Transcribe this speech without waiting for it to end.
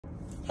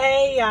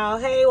Hey y'all,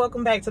 hey,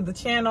 welcome back to the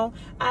channel.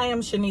 I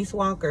am Shanice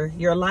Walker,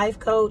 your life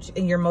coach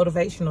and your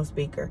motivational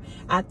speaker.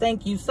 I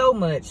thank you so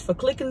much for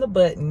clicking the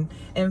button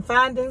and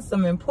finding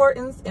some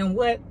importance in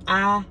what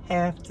I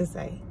have to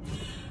say.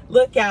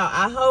 Look, y'all,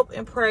 I hope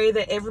and pray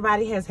that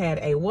everybody has had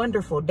a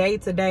wonderful day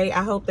today.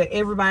 I hope that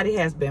everybody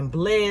has been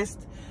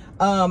blessed.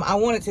 I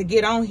wanted to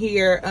get on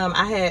here.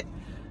 I had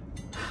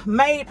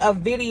made a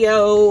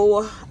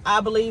video,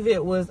 I believe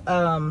it was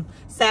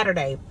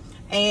Saturday.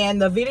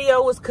 And the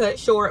video was cut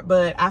short,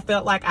 but I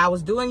felt like I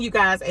was doing you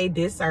guys a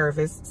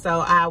disservice. So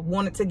I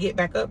wanted to get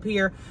back up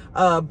here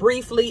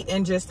briefly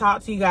and just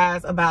talk to you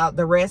guys about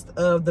the rest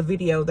of the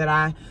video that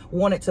I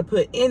wanted to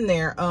put in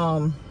there.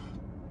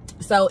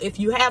 So if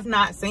you have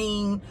not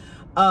seen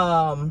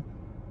the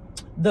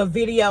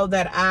video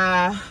that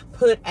I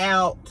put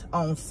out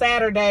on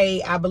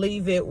Saturday, I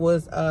believe it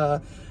was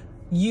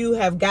you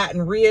have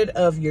gotten rid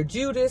of your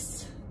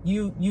Judas.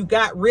 You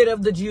got rid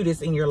of the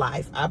Judas in your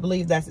life. I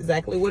believe that's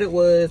exactly what it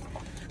was.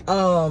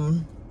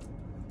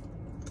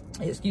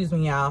 Excuse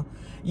me, y'all.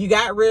 You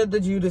got rid of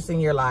the Judas in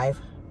your life.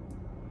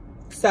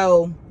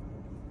 So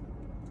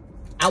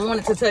I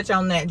wanted to touch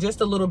on that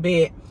just a little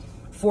bit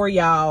for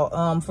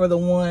y'all, for the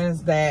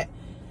ones that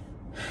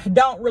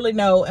don't really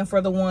know and for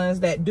the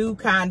ones that do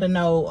kind of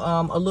know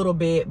a little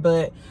bit.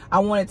 But I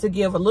wanted to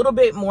give a little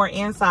bit more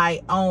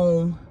insight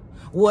on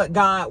what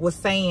God was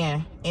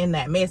saying in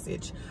that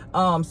message.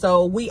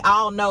 So we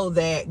all know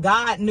that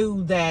God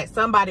knew that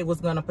somebody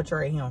was going to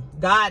betray him.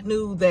 God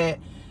knew that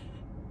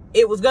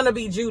it was going to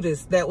be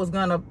Judas that was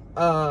going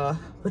to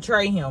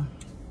betray him.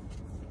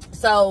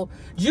 So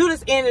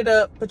Judas ended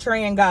up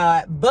betraying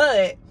God.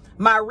 But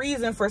my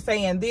reason for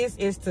saying this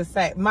is to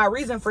say,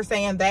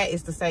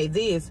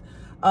 this.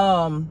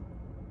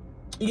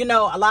 You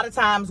know, a lot of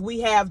times we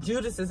have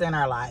Judases in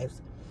our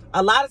lives.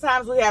 A lot of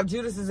times we have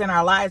Judases in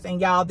our lives, and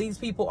y'all, these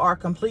people are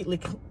completely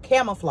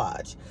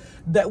camouflaged.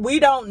 That we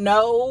don't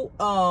know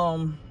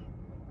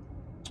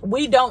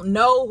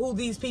who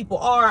these people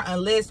are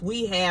unless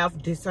we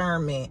have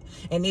discernment.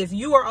 And if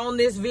you are on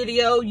this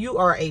video, you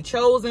are a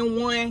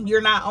chosen one. You're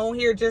not on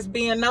here just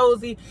being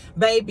nosy,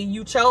 baby.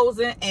 You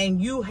chosen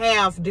and you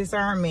have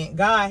discernment.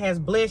 God has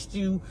blessed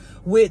you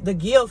with the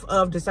gift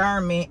of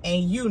discernment,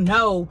 and you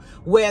know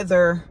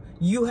whether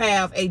you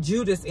have a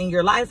Judas in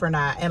your life or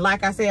not. And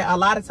like I said, a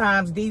lot of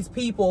times these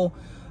people,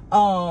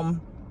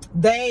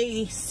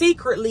 they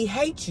secretly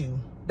hate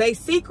you. They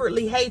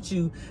secretly hate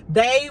you.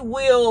 They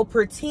will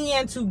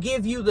pretend to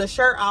give you the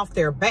shirt off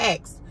their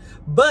backs,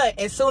 but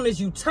as soon as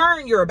you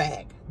turn your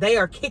back, they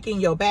are kicking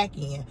your back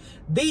in.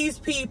 These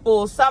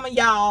people, some of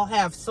y'all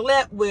have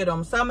slept with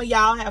them. Some of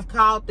y'all have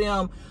called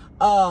them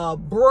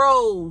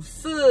bro,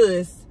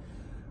 sis,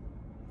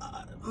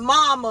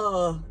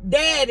 mama,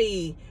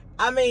 daddy.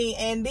 I mean,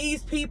 and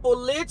these people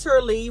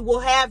literally will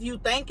have you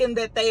thinking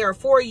that they are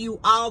for you,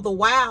 all the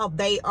while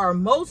they are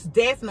most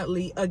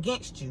definitely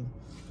against you.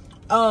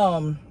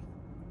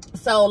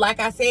 So like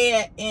I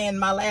said in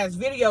my last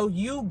video,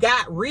 you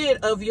got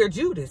rid of your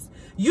Judas.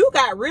 You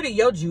got rid of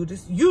your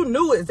Judas. You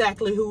knew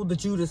exactly who the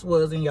Judas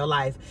was in your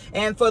life.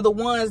 And for the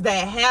ones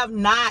that have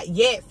not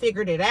yet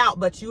figured it out,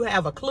 but you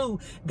have a clue,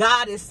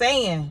 God is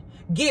saying,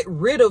 get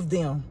rid of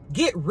them.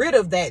 Get rid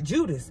of that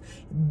Judas.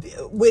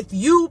 With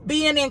you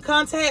being in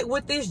contact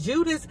with this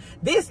Judas,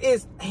 this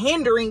is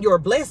hindering your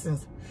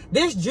blessings.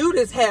 This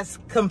Judas has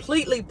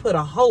completely put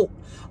a halt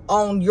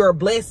on your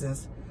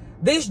blessings.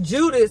 This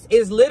Judas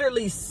is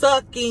literally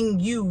sucking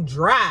you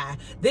dry.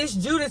 This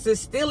Judas is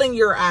stealing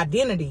your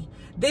identity.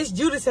 This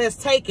Judas has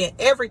taken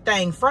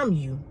everything from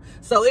you.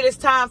 So it is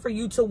time for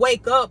you to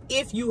wake up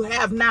if you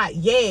have not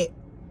yet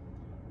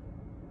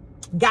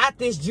got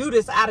this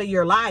Judas out of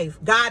your life.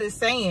 God is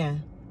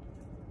saying,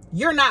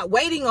 you're not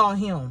waiting on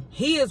him.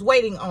 He is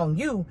waiting on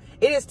you.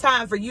 It is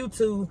time for you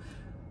to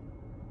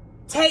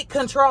take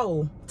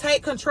control.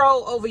 Take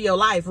control over your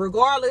life,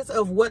 regardless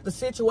of what the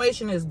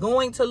situation is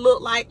going to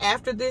look like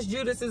after this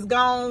Judas is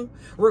gone,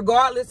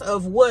 regardless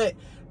of what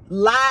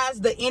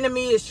lies the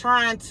enemy is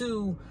trying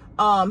to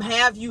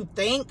have you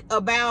think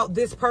about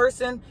this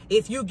person.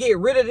 If you get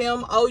rid of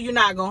them, oh, you're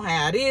not gonna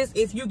have this.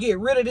 If you get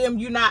rid of them,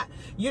 you're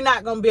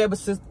not gonna be able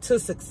to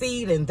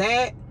succeed in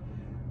that.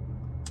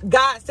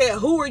 God said,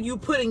 who are you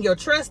putting your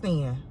trust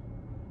in?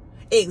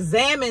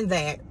 Examine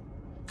that.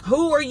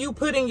 Who are you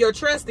putting your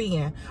trust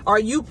in? Are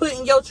you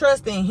putting your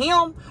trust in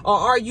him, or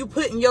are you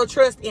putting your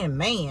trust in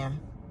man?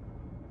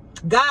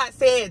 God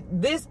said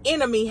this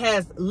enemy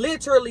has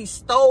literally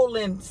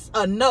stolen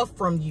enough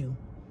from you.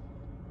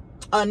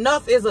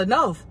 Enough is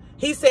enough.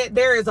 He said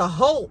there is a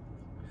hope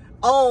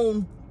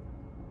on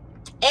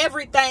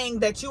everything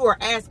that you are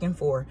asking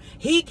for.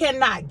 He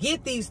cannot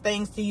get these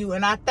things to you.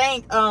 And I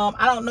think, I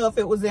don't know if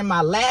it was in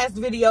my last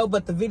video,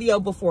 but the video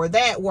before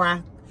that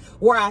where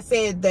I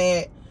said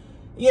that,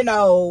 you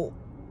know,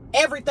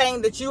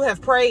 everything that you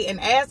have prayed and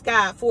asked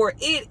God for,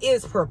 it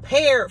is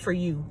prepared for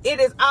you. It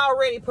is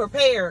already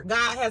prepared.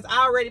 God has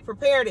already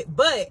prepared it,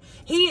 but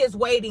he is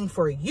waiting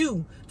for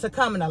you to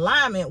come in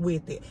alignment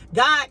with it.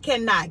 God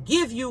cannot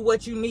give you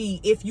what you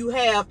need if you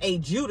have a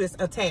Judas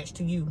attached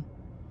to you.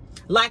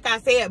 Like I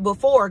said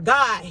before,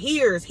 God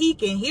hears. He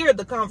can hear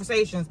the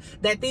conversations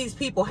that these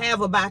people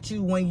have about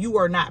you when you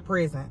are not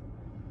present.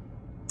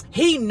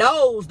 He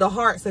knows the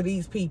hearts of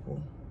these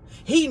people.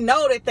 He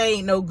know that they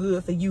ain't no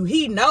good for you.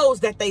 He knows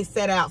that they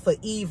set out for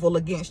evil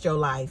against your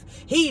life.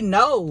 He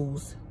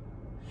knows.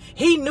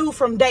 He knew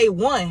from day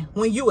one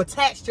when you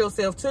attached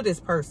yourself to this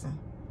person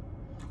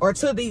or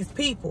to these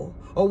people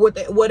or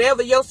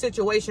whatever your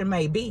situation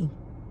may be.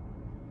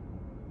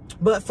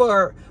 But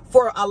for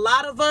a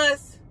lot of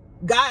us,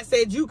 God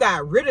said you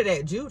got rid of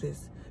that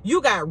Judas. You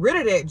got rid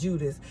of that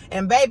Judas.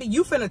 And baby,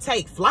 you finna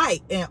take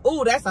flight. And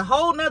oh, that's a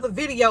whole nother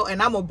video.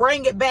 And I'm gonna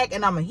bring it back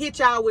and I'm gonna hit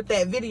y'all with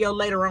that video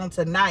later on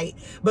tonight.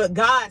 But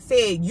God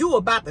said you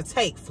about to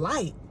take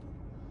flight.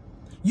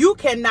 You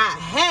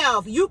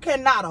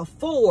cannot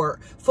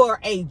afford for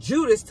a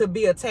Judas to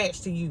be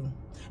attached to you.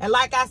 And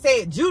like I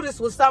said, Judas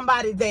was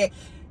somebody that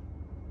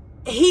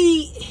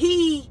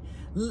he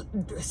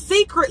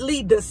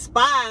secretly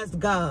despised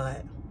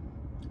God.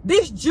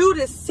 This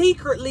Judas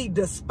secretly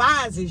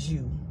despises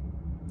you.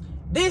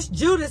 This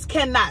Judas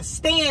cannot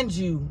stand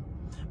you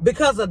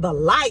because of the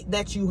light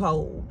that you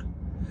hold.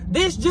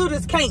 This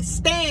Judas can't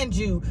stand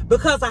you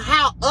because of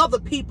how other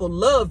people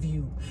love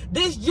you.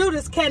 This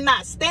Judas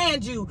cannot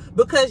stand you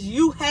because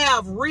you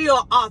have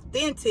real,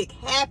 authentic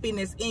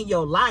happiness in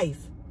your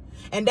life.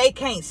 And they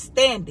can't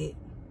stand it.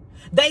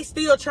 They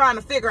still trying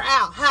to figure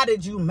out, how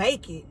did you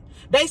make it?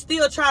 They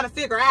still trying to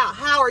figure out,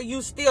 how are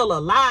you still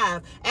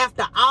alive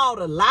after all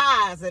the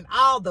lies and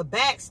all the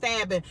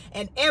backstabbing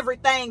and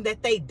everything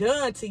that they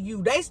done to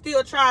you? They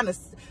still trying to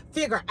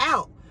figure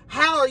out,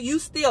 how are you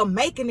still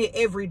making it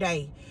every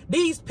day?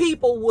 These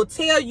people will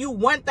tell you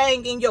one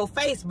thing in your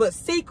face, but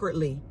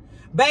secretly,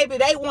 baby,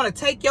 they want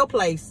to take your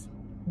place.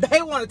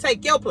 They want to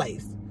take your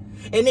place.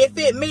 And if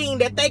it means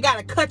that they got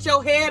to cut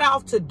your head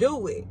off to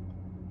do it.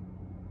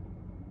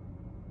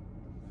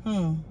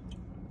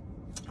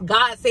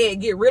 God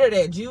said, get rid of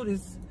that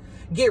Judas.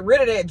 Get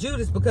rid of that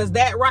Judas, because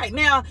that right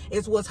now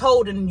is what's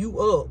holding you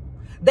up.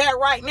 That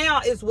right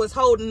now is what's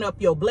holding up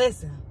your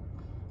blessing.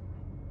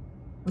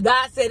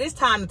 God said it's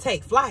time to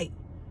take flight.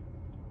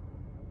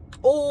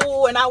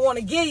 Oh, and I want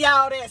to give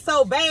y'all that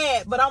so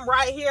bad, but I'm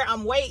right here.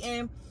 I'm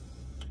waiting.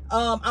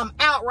 I'm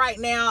out right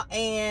now,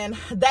 and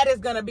that is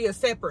going to be a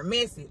separate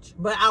message.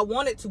 But I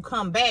wanted to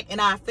come back,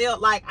 and I felt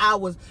like I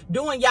was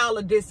doing y'all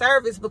a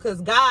disservice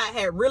because God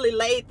had really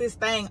laid this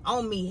thing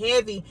on me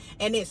heavy,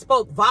 and it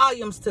spoke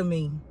volumes to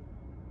me.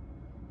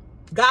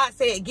 God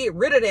said, get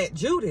rid of that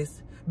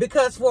Judas.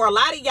 Because for a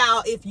lot of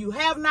y'all, if you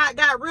have not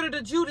got rid of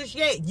the Judas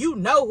yet, you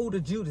know who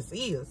the Judas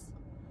is.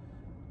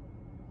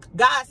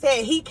 God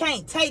said he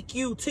can't take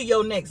you to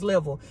your next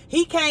level.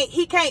 He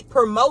can't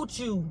promote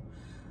you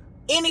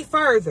any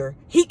further.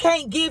 He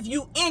can't give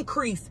you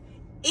increase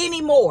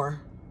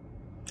anymore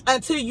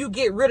until you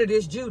get rid of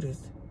this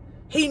Judas.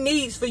 He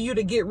needs for you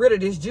to get rid of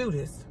this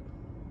Judas.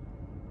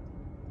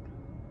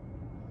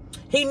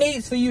 He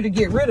needs for you to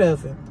get rid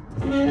of him.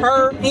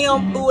 Her,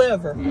 him,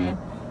 whoever.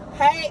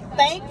 Hey,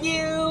 thank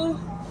you.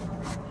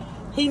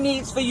 He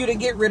needs for you to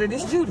get rid of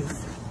this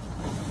Judas.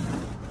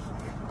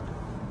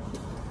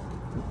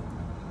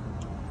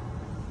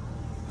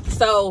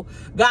 So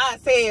God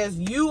says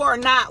you are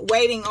not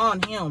waiting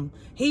on him.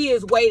 He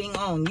is waiting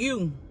on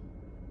you.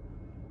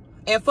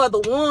 And for the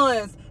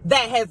ones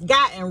that has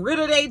gotten rid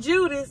of their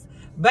Judas,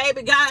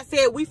 baby, God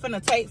said we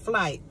finna take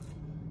flight.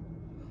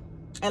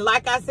 And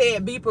like I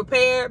said, be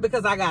prepared,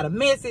 because I got a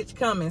message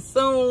coming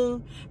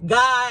soon.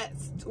 God,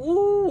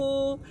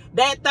 ooh,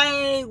 that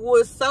thing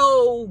was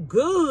so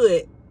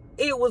good.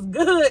 It was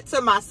good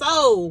to my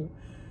soul.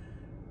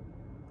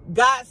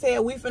 God said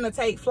we finna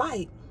take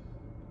flight.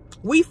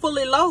 We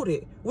fully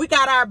loaded. We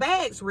got our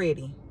bags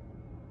ready.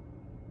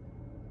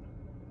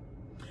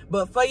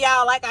 But for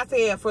y'all, like I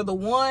said, for the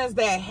ones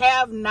that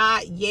have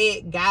not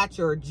yet got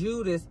your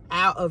Judas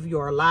out of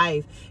your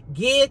life,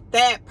 get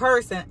that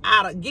person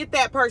get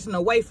that person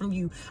away from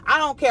you. I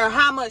don't care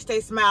how much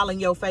they smile in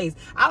your face.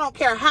 I don't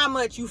care how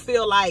much you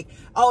feel like,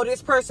 oh,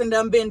 this person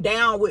done been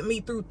down with me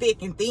through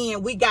thick and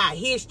thin. We got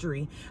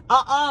history.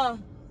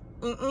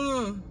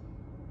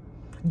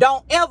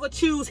 Don't ever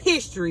choose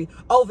history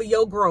over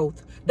your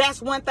growth.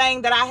 That's one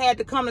thing that I had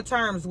to come to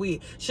terms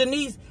with.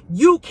 Shanice,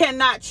 you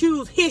cannot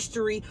choose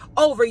history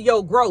over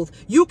your growth.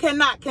 You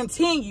cannot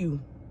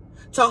continue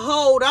to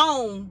hold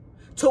on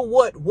to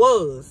what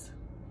was.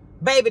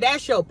 Baby,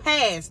 that's your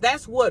past.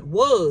 That's what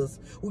was.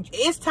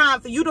 It's time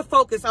for you to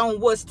focus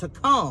on what's to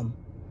come.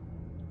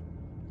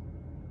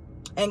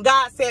 And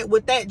God said,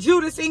 with that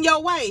Judas in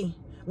your way,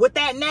 with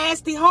that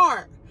nasty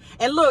heart.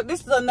 And look,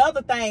 this is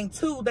another thing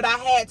too that I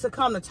had to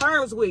come to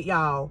terms with,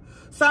 y'all.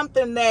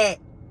 Something that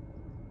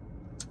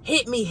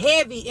hit me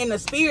heavy in the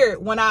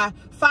spirit when I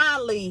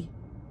finally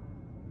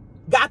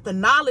got the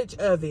knowledge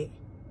of it.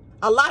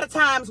 A lot of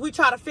times we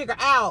try to figure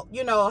out,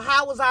 you know,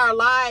 how was our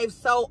lives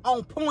so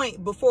on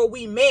point before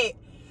we met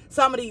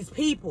some of these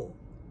people?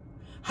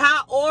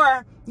 How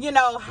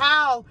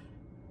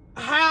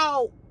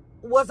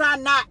was I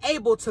not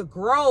able to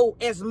grow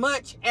as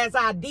much as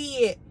I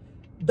did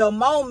the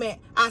moment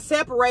I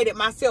separated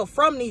myself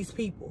from these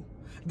people.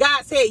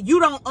 God said, you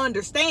don't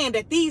understand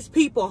that these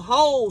people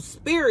hold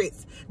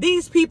spirits.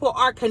 These people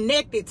are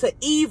connected to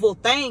evil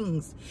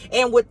things.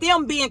 And with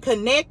them being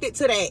connected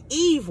to that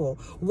evil,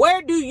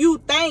 where do you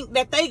think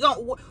that they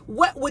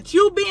with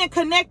you being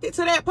connected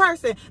to that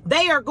person,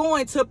 they are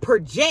going to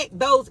project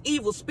those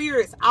evil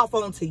spirits off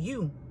onto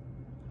you.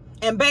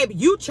 And baby,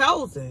 you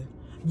chosen.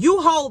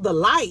 You hold the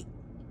light.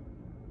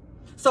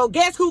 So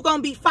guess who's going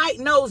to be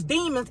fighting those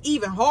demons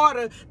even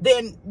harder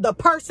than the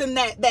person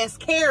that's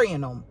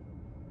carrying them?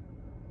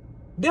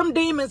 Them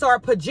demons are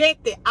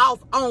projected off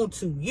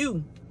onto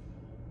you.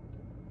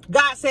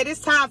 God said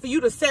it's time for you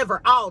to sever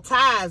all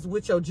ties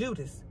with your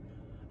Judas.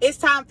 It's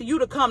time for you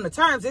to come to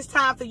terms. It's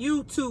time for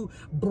you to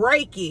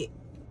break it.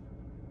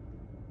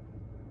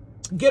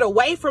 Get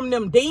away from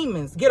them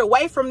demons. Get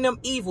away from them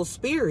evil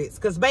spirits.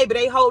 Because, baby,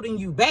 they holding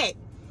you back.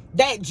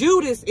 That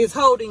Judas is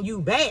holding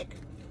you back.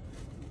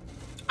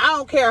 I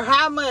don't care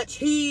how much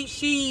he,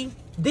 she,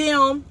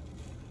 them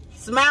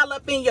smile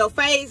up in your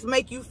face,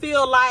 make you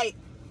feel like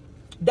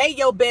they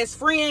your best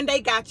friend. They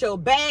got your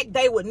back.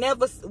 They would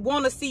never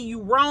want to see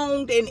you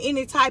wronged in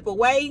any type of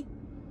way.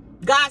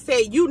 God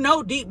said, you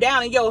know deep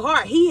down in your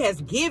heart, he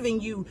has given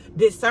you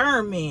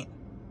discernment.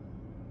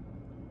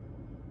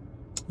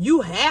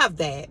 You have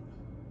that.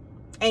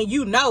 And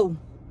you know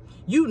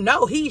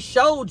he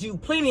showed you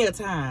plenty of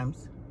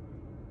times.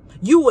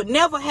 You would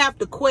never have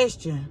to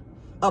question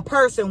a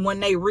person when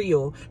they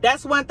real.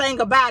 That's one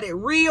thing about it.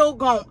 Real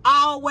gonna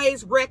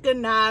always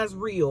recognize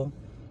real.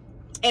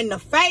 And the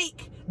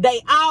fake,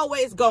 they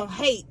always gonna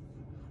hate.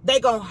 They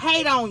gonna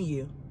hate on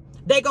you.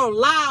 They gonna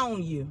lie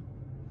on you.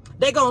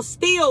 They gonna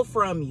steal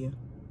from you.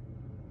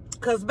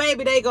 Because,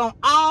 baby, they gonna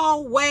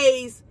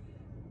always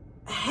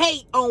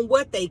hate on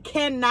what they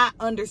cannot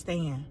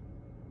understand.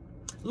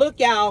 Look,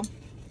 y'all.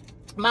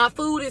 My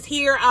food is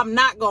here. I'm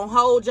not gonna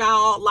hold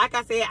y'all. Like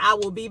I said, I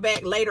will be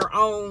back later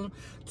on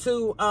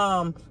to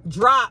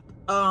drop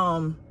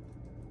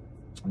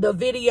the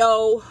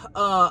video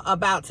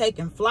about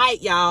taking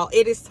flight, y'all.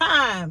 It is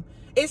time.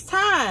 It's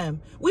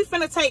time. We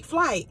finna take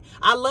flight.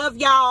 I love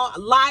y'all.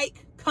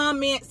 Like,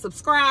 comment,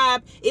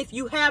 subscribe. If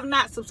you have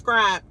not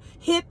subscribed,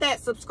 hit that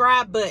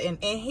subscribe button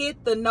and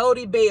hit the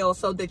noti bell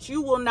so that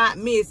you will not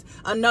miss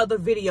another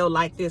video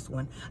like this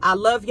one. I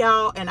love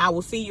y'all, and I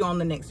will see you on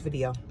the next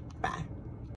video.